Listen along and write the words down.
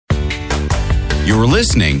You're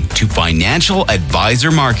listening to Financial Advisor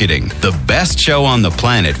Marketing, the best show on the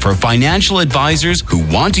planet for financial advisors who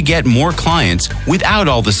want to get more clients without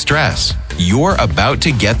all the stress. You're about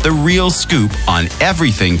to get the real scoop on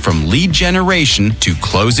everything from lead generation to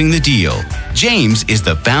closing the deal. James is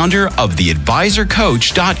the founder of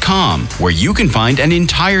theadvisorcoach.com, where you can find an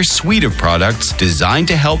entire suite of products designed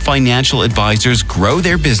to help financial advisors grow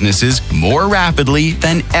their businesses more rapidly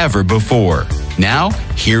than ever before. Now,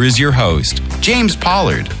 here is your host, James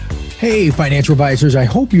Pollard. Hey, financial advisors. I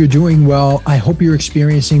hope you're doing well. I hope you're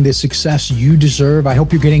experiencing the success you deserve. I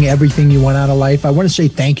hope you're getting everything you want out of life. I want to say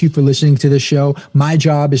thank you for listening to this show. My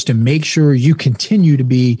job is to make sure you continue to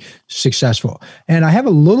be successful. And I have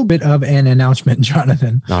a little bit of an announcement,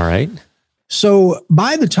 Jonathan. All right. So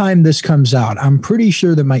by the time this comes out, I'm pretty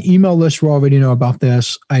sure that my email list will already know about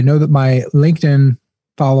this. I know that my LinkedIn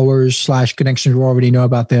followers / connections will already know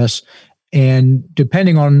about this. And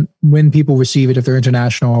depending on when people receive it, if they're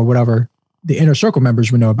international or whatever, the inner circle members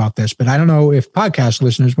would know about this. But I don't know if podcast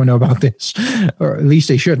listeners would know about this, or at least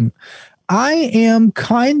they shouldn't. I am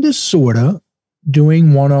kind of, sort of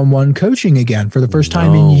doing one-on-one coaching again for the first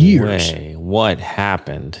time in years. Way. What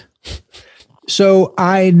happened? So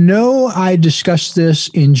I know I discussed this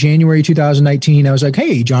in January 2019. I was like,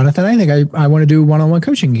 hey, Jonathan, I think I want to do one-on-one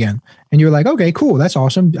coaching again. And you're like, okay, cool. That's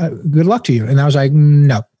awesome. Good luck to you. And I was like,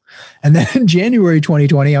 no. And then in January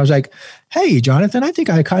 2020, I was like, hey, Jonathan, I think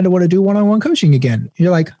I kind of want to do one-on-one coaching again.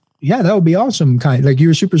 You're like, yeah, that would be awesome. Like you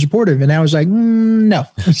were super supportive. And I was like, no.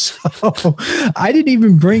 So I didn't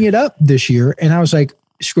even bring it up this year. And I was like,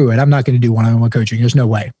 screw it. I'm not going to do one-on-one coaching. There's no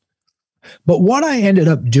way. But what I ended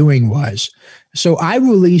up doing was, so I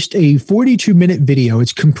released a 42-minute video.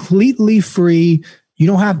 It's completely free. You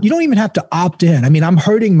don't even have to opt in. I mean, I'm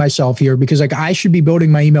hurting myself here because like I should be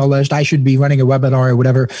building my email list. I should be running a webinar or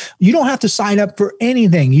whatever. You don't have to sign up for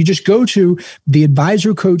anything. You just go to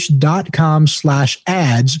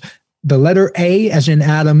theadvisorcoach.com/ads, the letter A as in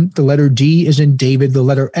Adam, the letter D as in David, the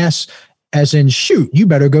letter S as in shoot, you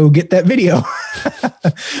better go get that video.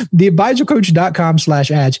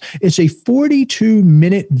 Theadvisorcoach.com/ads. It's a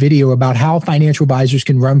 42-minute video about how financial advisors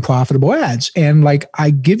can run profitable ads. And like,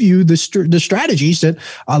 I give you the strategies that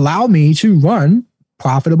allow me to run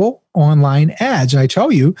profitable online ads. And I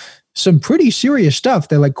tell you some pretty serious stuff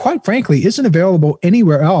that, like, quite frankly, isn't available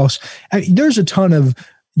anywhere else. There's a ton of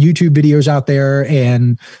YouTube videos out there,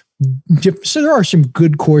 and so there are some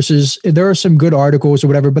good courses, there are some good articles or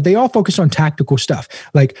whatever, but they all focus on tactical stuff.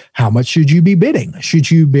 Like, how much should you be bidding?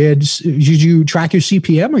 Should you track your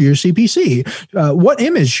CPM or your CPC? What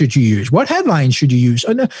image should you use? What headlines should you use?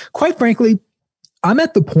 And quite frankly, I'm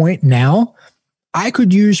at the point now, I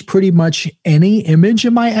could use pretty much any image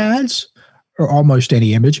in my ads, or almost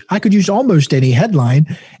any image. I could use almost any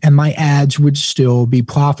headline and my ads would still be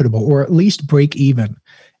profitable, or at least break even.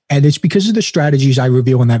 And it's because of the strategies I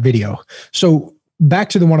reveal in that video. So back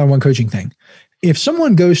to the one-on-one coaching thing. If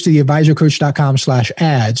someone goes to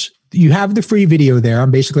theadvisorcoach.com/ads, you have the free video there.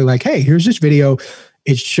 I'm basically like, hey, here's this video.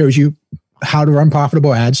 It shows you how to run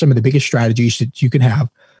profitable ads, some of the biggest strategies that you can have.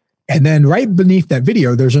 And then right beneath that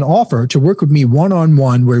video, there's an offer to work with me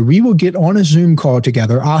one-on-one where we will get on a Zoom call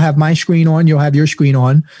together. I'll have my screen on, you'll have your screen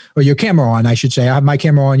on, or your camera on, I should say. I have my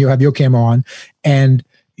camera on, you'll have your camera on. And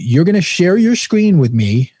you're going to share your screen with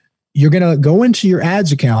me. You're going to go into your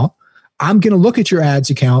ads account. I'm going to look at your ads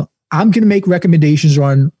account. I'm going to make recommendations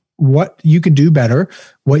on what you can do better,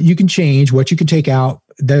 what you can change, what you can take out,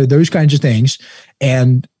 those kinds of things.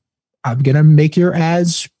 And I'm going to make your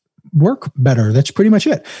ads work better. That's pretty much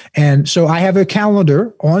it. And so I have a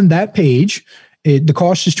calendar on that page. The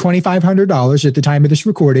cost is $2,500 at the time of this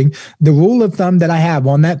recording. The rule of thumb that I have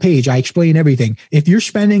on that page, I explain everything. If you're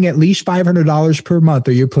spending at least $500 per month,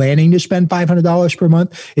 or you're planning to spend $500 per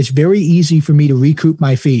month, it's very easy for me to recoup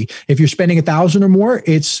my fee. If you're spending $1,000 or more,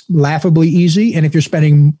 it's laughably easy. And if you're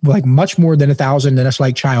spending like much more than $1,000, then it's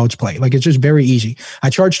like child's play. Like, it's just very easy. I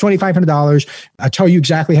charge $2,500. I tell you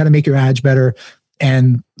exactly how to make your ads better.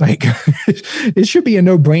 And like, it should be a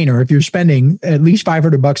no-brainer if you're spending at least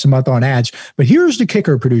 $500 a month on ads. But here's the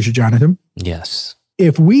kicker, producer Jonathan. Yes.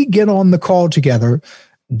 If we get on the call together,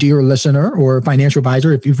 dear listener or financial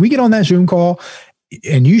advisor, if we get on that Zoom call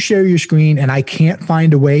and you share your screen and I can't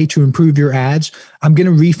find a way to improve your ads, I'm going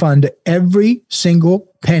to refund every single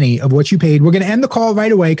penny of what you paid. We're going to end the call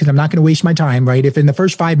right away because I'm not going to waste my time, right? If in the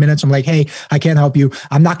first 5 minutes I'm like, hey, I can't help you,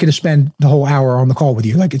 I'm not going to spend the whole hour on the call with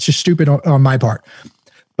you. Like, it's just stupid on my part.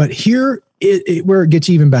 But here where it gets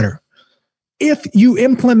even better. If you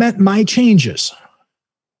implement my changes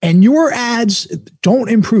and your ads don't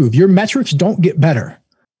improve, your metrics don't get better,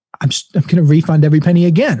 I'm going to refund every penny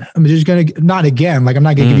again. I'm just going to, not again, like I'm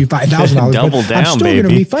not going to give you $5,000. Double down, I'm still going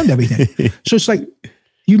to refund everything. So it's like,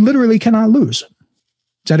 you literally cannot lose. Is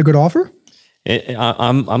that a good offer?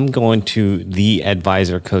 I'm going to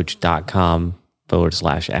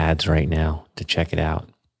theadvisorcoach.com/ads right now to check it out.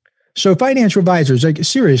 So financial advisors, like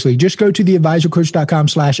seriously, just go to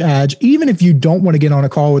theadvisorcoach.com/ads. Even if you don't want to get on a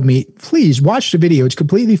call with me, please watch the video. It's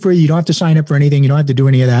completely free. You don't have to sign up for anything. You don't have to do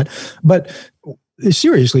any of that. But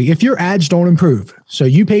seriously, if your ads don't improve, so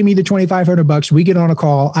you pay me the $2,500, we get on a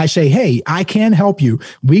call. I say, hey, I can help you.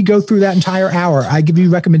 We go through that entire hour. I give you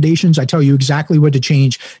recommendations. I tell you exactly what to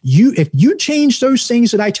change. If you change those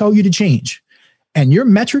things that I tell you to change and your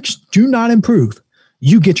metrics do not improve,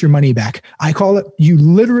 you get your money back. I call it, you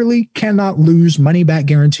literally cannot lose money back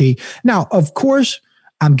guarantee. Now, of course,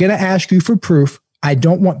 I'm going to ask you for proof. I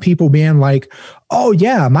don't want people being like, oh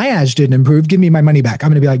yeah, my ads didn't improve. Give me my money back. I'm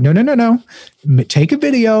going to be like, no. Take a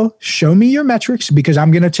video, show me your metrics, because I'm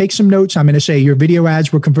going to take some notes. I'm going to say your video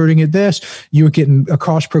ads were converting at this. You were getting a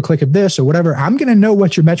cost per click of this or whatever. I'm going to know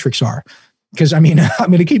what your metrics are. Because I'm going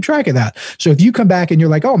to keep track of that. So if you come back and you're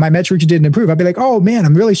like, oh, my metrics didn't improve, I'll be like, oh man,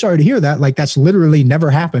 I'm really sorry to hear that. Like that's literally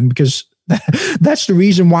never happened, because that's the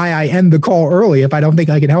reason why I end the call early if I don't think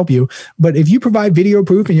I can help you. But if you provide video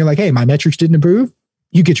proof and you're like, hey, my metrics didn't improve,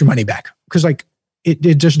 you get your money back. Because like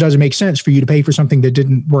it just doesn't make sense for you to pay for something that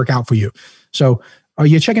didn't work out for you. So are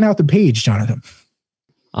you checking out the page, Jonathan?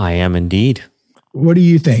 I am indeed. What do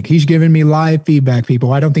you think? He's giving me live feedback,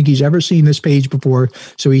 people. I don't think he's ever seen this page before.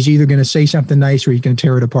 So he's either going to say something nice or he's going to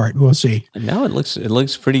tear it apart. We'll see. No, it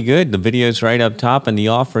looks pretty good. The video's right up top and the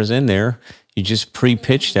offer's in there. You just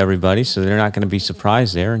pre-pitched everybody, so they're not going to be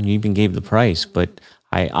surprised there. And you even gave the price. But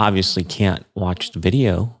I obviously can't watch the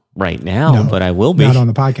video right now, but I will be. Not on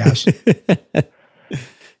the podcast.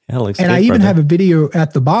 That looks and good, I even brother. have a video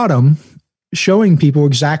at the bottom showing people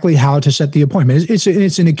exactly how to set the appointment. It's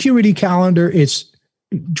an Acuity calendar. It's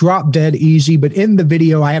drop dead easy. But in the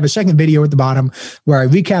video, I have a second video at the bottom where I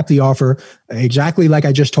recap the offer exactly like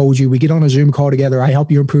I just told you. We get on a Zoom call together. I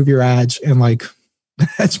help you improve your ads. And like,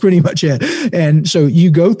 that's pretty much it. And so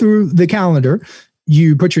you go through the calendar,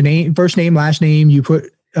 you put your name, first name, last name, you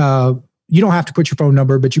put, you don't have to put your phone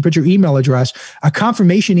number, but you put your email address. A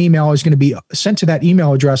confirmation email is going to be sent to that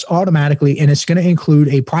email address automatically, and it's going to include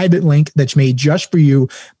a private link that's made just for you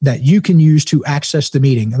that you can use to access the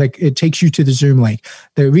meeting. Like it takes you to the Zoom link.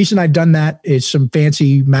 The reason I've done that is some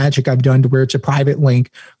fancy magic I've done to where it's a private link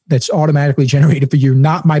that's automatically generated for you,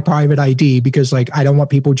 not my private ID, because like I don't want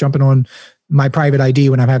people jumping on my private ID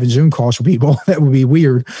when I'm having Zoom calls for people. That would be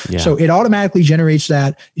weird. Yeah. So it automatically generates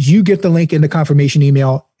that. You get the link in the confirmation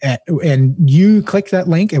email and you click that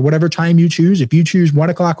link at whatever time you choose. If you choose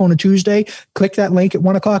 1:00 on a Tuesday, click that link at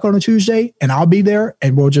 1:00 on a Tuesday and I'll be there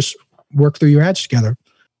and we'll just work through your ads together.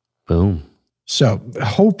 Boom. So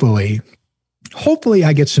hopefully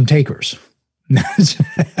I get some takers.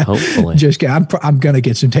 Hopefully. Just kidding. I'm going to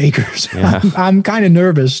get some takers. Yeah. I'm kind of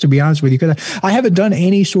nervous, to be honest with you, because I haven't done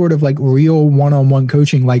any sort of like real one-on-one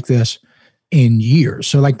coaching like this in years.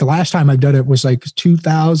 So like the last time I've done it was like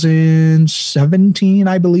 2017,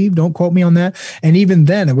 I believe. Don't quote me on that. And even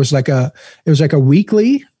then it was like a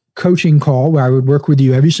weekly coaching call where I would work with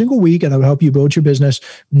you every single week and I would help you build your business.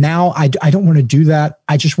 Now I don't want to do that.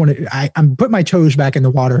 I just want to, I'm put my toes back in the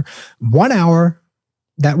water. 1 hour.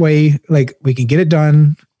 That way, like we can get it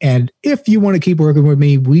done. And if you want to keep working with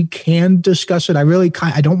me, we can discuss it. I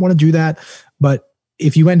don't want to do that. But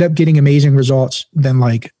if you end up getting amazing results, then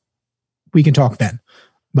like we can talk then.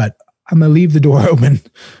 But I'm going to leave the door open.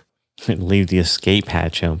 Leave the escape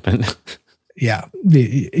hatch open. Yeah,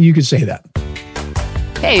 you could say that.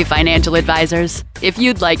 Hey, financial advisors. If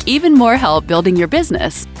you'd like even more help building your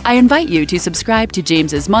business, I invite you to subscribe to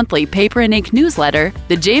James's monthly paper and ink newsletter,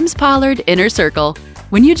 The James Pollard Inner Circle.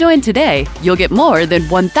 When you join today, you'll get more than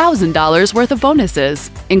 $1,000 worth of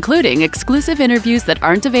bonuses, including exclusive interviews that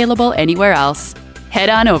aren't available anywhere else. Head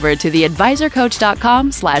on over to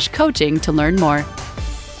theadvisorcoach.com/coaching to learn more.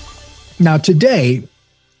 Now, today,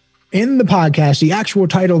 in the podcast, the actual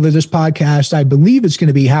title of this podcast, I believe it's going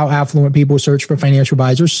to be How Affluent People Search for Financial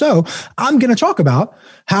Advisors. So I'm going to talk about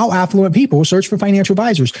how affluent people search for financial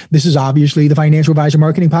advisors. This is obviously the Financial Advisor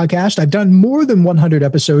Marketing Podcast. I've done more than 100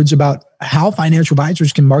 episodes about how financial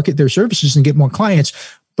advisors can market their services and get more clients.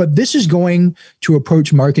 But this is going to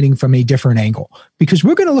approach marketing from a different angle because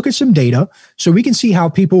we're going to look at some data so we can see how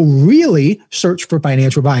people really search for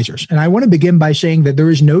financial advisors. And I want to begin by saying that there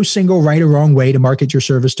is no single right or wrong way to market your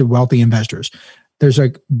service to wealthy investors. There's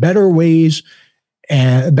like better ways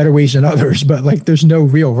than others, but like there's no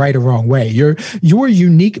real right or wrong way. Your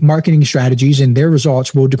unique marketing strategies and their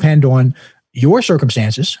results will depend on your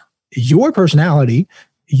circumstances, your personality,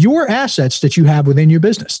 your assets that you have within your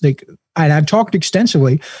business. And I've talked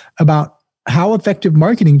extensively about how effective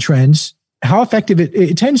marketing trends, how effective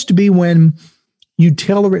it tends to be when you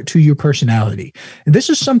tailor it to your personality. And this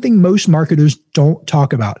is something most marketers don't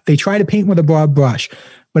talk about. They try to paint with a broad brush.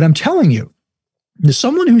 But I'm telling you,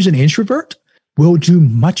 someone who's an introvert will do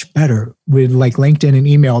much better with like LinkedIn and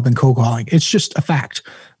email than cold calling. It's just a fact.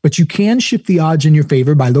 But you can shift the odds in your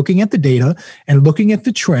favor by looking at the data and looking at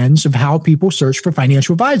the trends of how people search for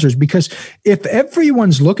financial advisors. Because if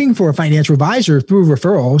everyone's looking for a financial advisor through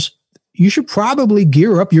referrals, you should probably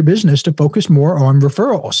gear up your business to focus more on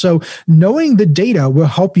referrals. So knowing the data will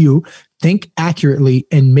help you think accurately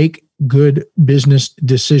and make good business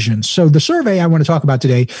decisions. So the survey I want to talk about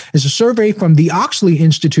today is a survey from the Oxley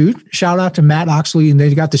Institute. Shout out to Matt Oxley, and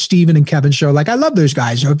they got the Stephen and Kevin show. Like, I love those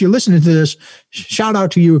guys. So if you're listening to this, shout out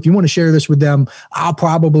to you. If you want to share this with them, I'll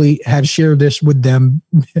probably have shared this with them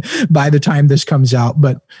by the time this comes out,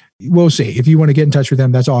 but we'll see. If you want to get in touch with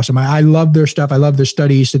them, that's awesome. I love their stuff. I love their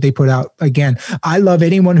studies that they put out. Again, I love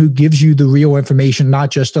anyone who gives you the real information, not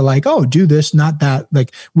just to like, oh, do this, not that,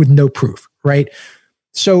 like with no proof, right?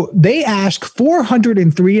 So they asked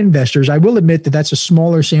 403 investors. I will admit that that's a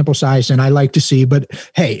smaller sample size than I like to see, but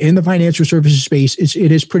hey, in the financial services space,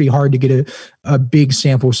 it is pretty hard to get a big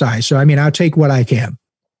sample size. So, I mean, I'll take what I can.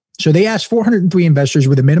 So they asked 403 investors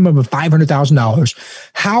with a minimum of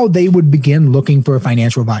 $500,000 how they would begin looking for a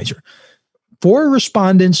financial advisor. For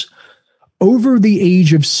respondents over the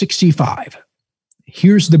age of 65,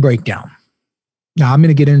 here's the breakdown. Now, I'm going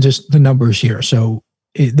to get into the numbers here. So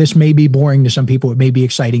this may be boring to some people. It may be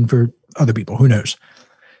exciting for other people. Who knows?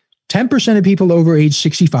 10% of people over age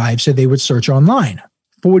 65 said they would search online.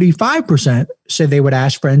 45% said they would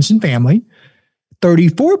ask friends and family.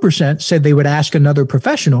 34% said they would ask another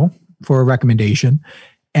professional for a recommendation.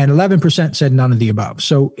 And 11% said none of the above.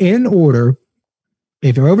 So in order,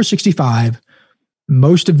 if you're over 65,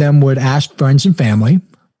 most of them would ask friends and family.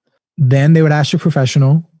 Then they would ask a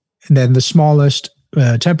professional. And then the smallest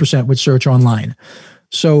 10% would search online.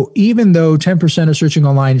 So even though 10% of searching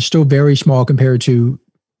online is still very small compared to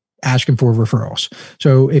asking for referrals.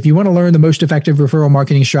 So if you want to learn the most effective referral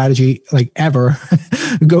marketing strategy like ever,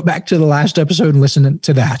 go back to the last episode and listen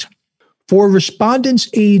to that. For respondents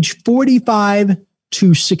age 45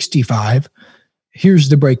 to 65, here's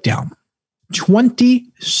the breakdown.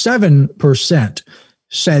 27%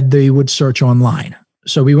 said they would search online.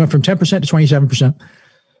 So we went from 10% to 27%.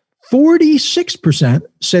 46%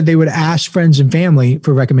 said they would ask friends and family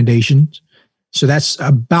for recommendations. So that's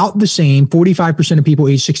about the same. 45% of people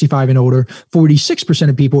age 65 and older, 46%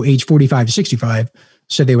 of people age 45 to 65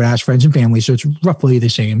 said they would ask friends and family. So it's roughly the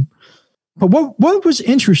same. But what was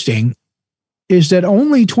interesting is that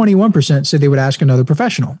only 21% said they would ask another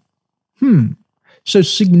professional. So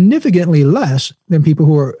significantly less than people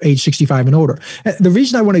who are age 65 and older. The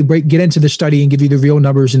reason I want to get into the study and give you the real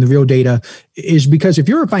numbers and the real data is because if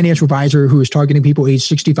you're a financial advisor who is targeting people age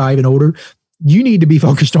 65 and older, you need to be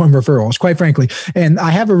focused on referrals, quite frankly. And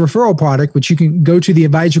I have a referral product, which you can go to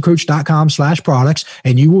theadvisorcoach.com/products,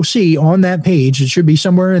 and you will see on that page, it should be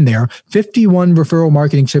somewhere in there, 51 referral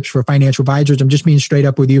marketing tips for financial advisors. I'm just being straight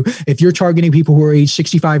up with you. If you're targeting people who are age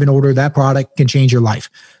 65 and older, that product can change your life.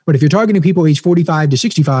 But if you're targeting people age 45 to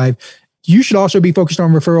 65, you should also be focused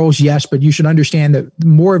on referrals, yes, but you should understand that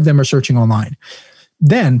more of them are searching online.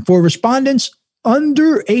 Then for respondents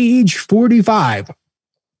under age 45,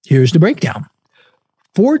 here's the breakdown.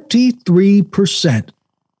 43%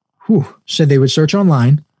 said they would search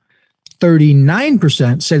online.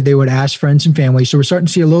 39% said they would ask friends and family. So we're starting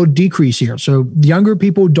to see a little decrease here. So younger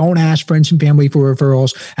people don't ask friends and family for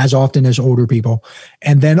referrals as often as older people.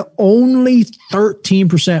 And then only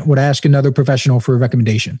 13% would ask another professional for a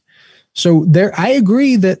recommendation. So I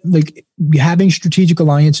agree that like having strategic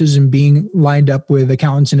alliances and being lined up with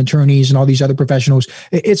accountants and attorneys and all these other professionals,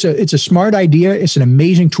 it's a smart idea. It's an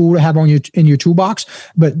amazing tool to have in your toolbox.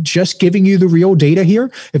 But just giving you the real data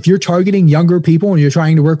here, if you're targeting younger people and you're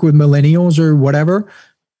trying to work with millennials or whatever,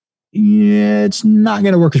 it's not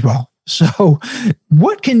going to work as well. So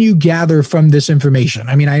what can you gather from this information?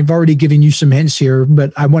 I mean, I've already given you some hints here,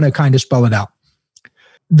 but I want to kind of spell it out.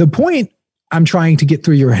 The point I'm trying to get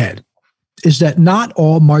through your head is that not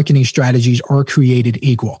all marketing strategies are created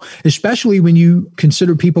equal, especially when you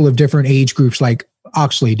consider people of different age groups like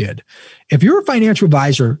Oxley did. If you're a financial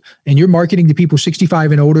advisor and you're marketing to people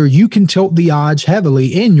 65 and older, you can tilt the odds heavily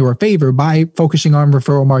in your favor by focusing on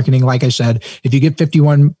referral marketing. Like I said, if you get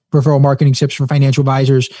 51 referral marketing tips for financial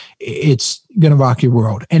advisors, it's going to rock your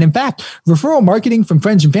world. And in fact, referral marketing from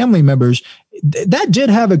friends and family members, that did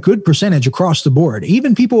have a good percentage across the board.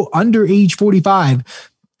 Even people under age 45,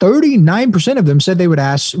 39% of them said they would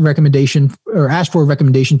ask for a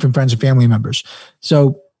recommendation from friends and family members.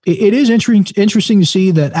 So it is interesting to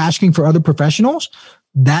see that asking for other professionals,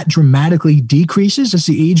 that dramatically decreases as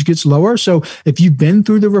the age gets lower. So if you've been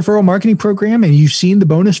through the referral marketing program and you've seen the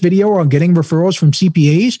bonus video on getting referrals from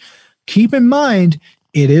CPAs, keep in mind,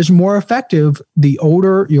 it is more effective the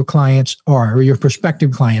older your clients are or your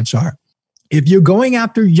prospective clients are. If you're going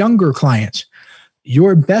after younger clients,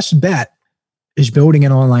 your best bet is building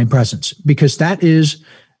an online presence, because that is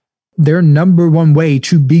their number one way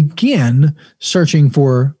to begin searching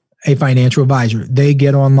for a financial advisor. They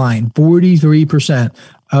get online. 43%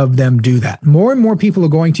 of them do that. More and more people are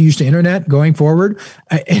going to use the internet going forward.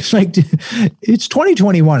 It's like, it's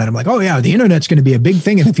 2021. And I'm like, oh yeah, the internet's going to be a big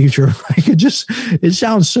thing in the future. Like it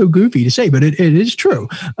sounds so goofy to say, but it is true.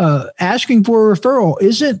 Asking for a referral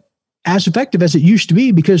isn't as effective as it used to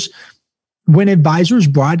be, because when advisors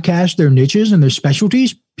broadcast their niches and their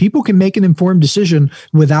specialties, people can make an informed decision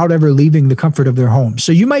without ever leaving the comfort of their home.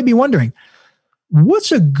 So you might be wondering,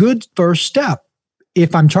 what's a good first step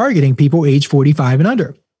if I'm targeting people age 45 and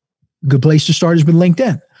under? Good place to start is with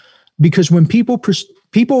LinkedIn, because when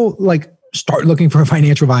people like start looking for a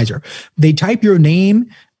financial advisor, they type your name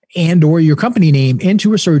and or your company name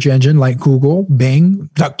into a search engine like Google, Bing,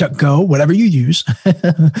 DuckDuckGo, whatever you use.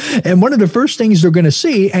 And one of the first things they're going to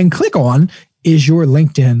see and click on is your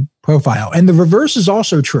LinkedIn profile. And the reverse is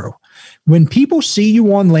also true. When people see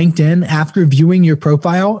you on LinkedIn after viewing your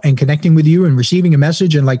profile and connecting with you and receiving a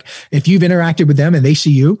message, and like if you've interacted with them and they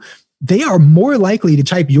see you, they are more likely to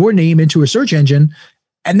type your name into a search engine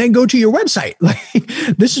and then go to your website. Like,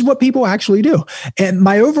 this is what people actually do. And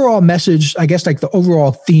my overall message, I guess like the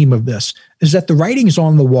overall theme of this, is that the writing's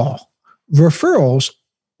on the wall. Referrals,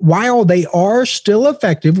 while they are still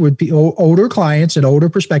effective with older clients and older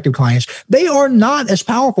prospective clients, they are not as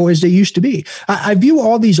powerful as they used to be. I view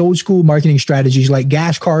all these old school marketing strategies like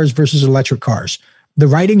gas cars versus electric cars. The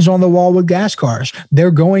writing's on the wall with gas cars.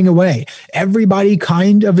 They're going away. Everybody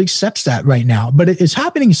kind of accepts that right now, but it's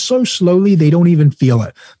happening so slowly they don't even feel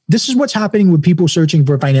it. This is what's happening with people searching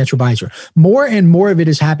for a financial advisor. More and more of it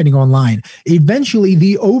is happening online. Eventually,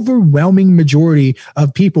 the overwhelming majority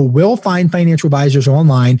of people will find financial advisors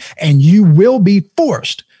online, and you will be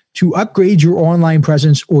forced to upgrade your online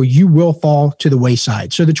presence, or you will fall to the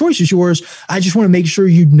wayside. So the choice is yours. I just want to make sure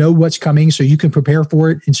you know what's coming so you can prepare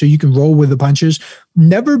for it and so you can roll with the punches.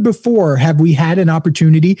 Never before have we had an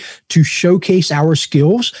opportunity to showcase our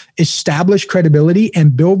skills, establish credibility,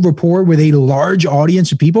 and build rapport with a large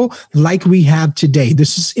audience of people like we have today.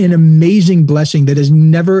 This is an amazing blessing that has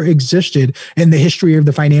never existed in the history of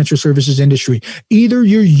the financial services industry. Either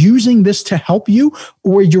you're using this to help you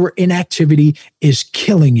or your inactivity is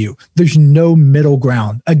killing you. There's no middle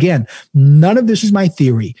ground. Again, none of this is my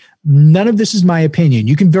theory. None of this is my opinion.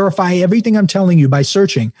 You can verify everything I'm telling you by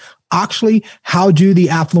searching Oxley, how do the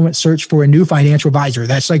Affluent search for a new financial advisor?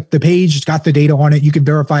 That's like the page, it's got the data on it. You can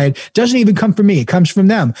verify it. It doesn't even come from me. It comes from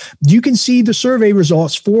them. You can see the survey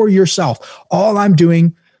results for yourself. All I'm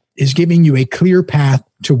doing is giving you a clear path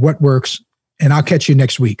to what works, and I'll catch you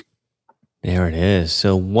next week. There it is.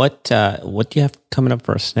 So what do you have coming up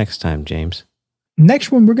for us next time, James?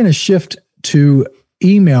 Next one, we're going to shift to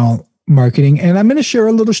email marketing, and I'm going to share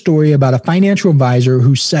a little story about a financial advisor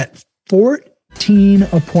who set 14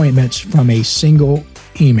 appointments from a single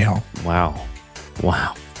email. Wow.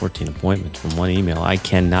 14 appointments from one email. I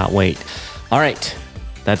cannot wait. All right.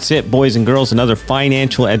 That's it, boys and girls. Another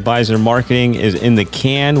Financial Advisor Marketing is in the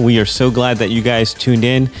can. We are so glad that you guys tuned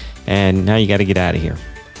in, and now you got to get out of here.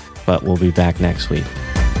 But we'll be back next week.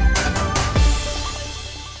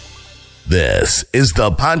 This is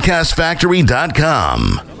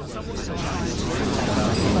thepodcastfactory.com.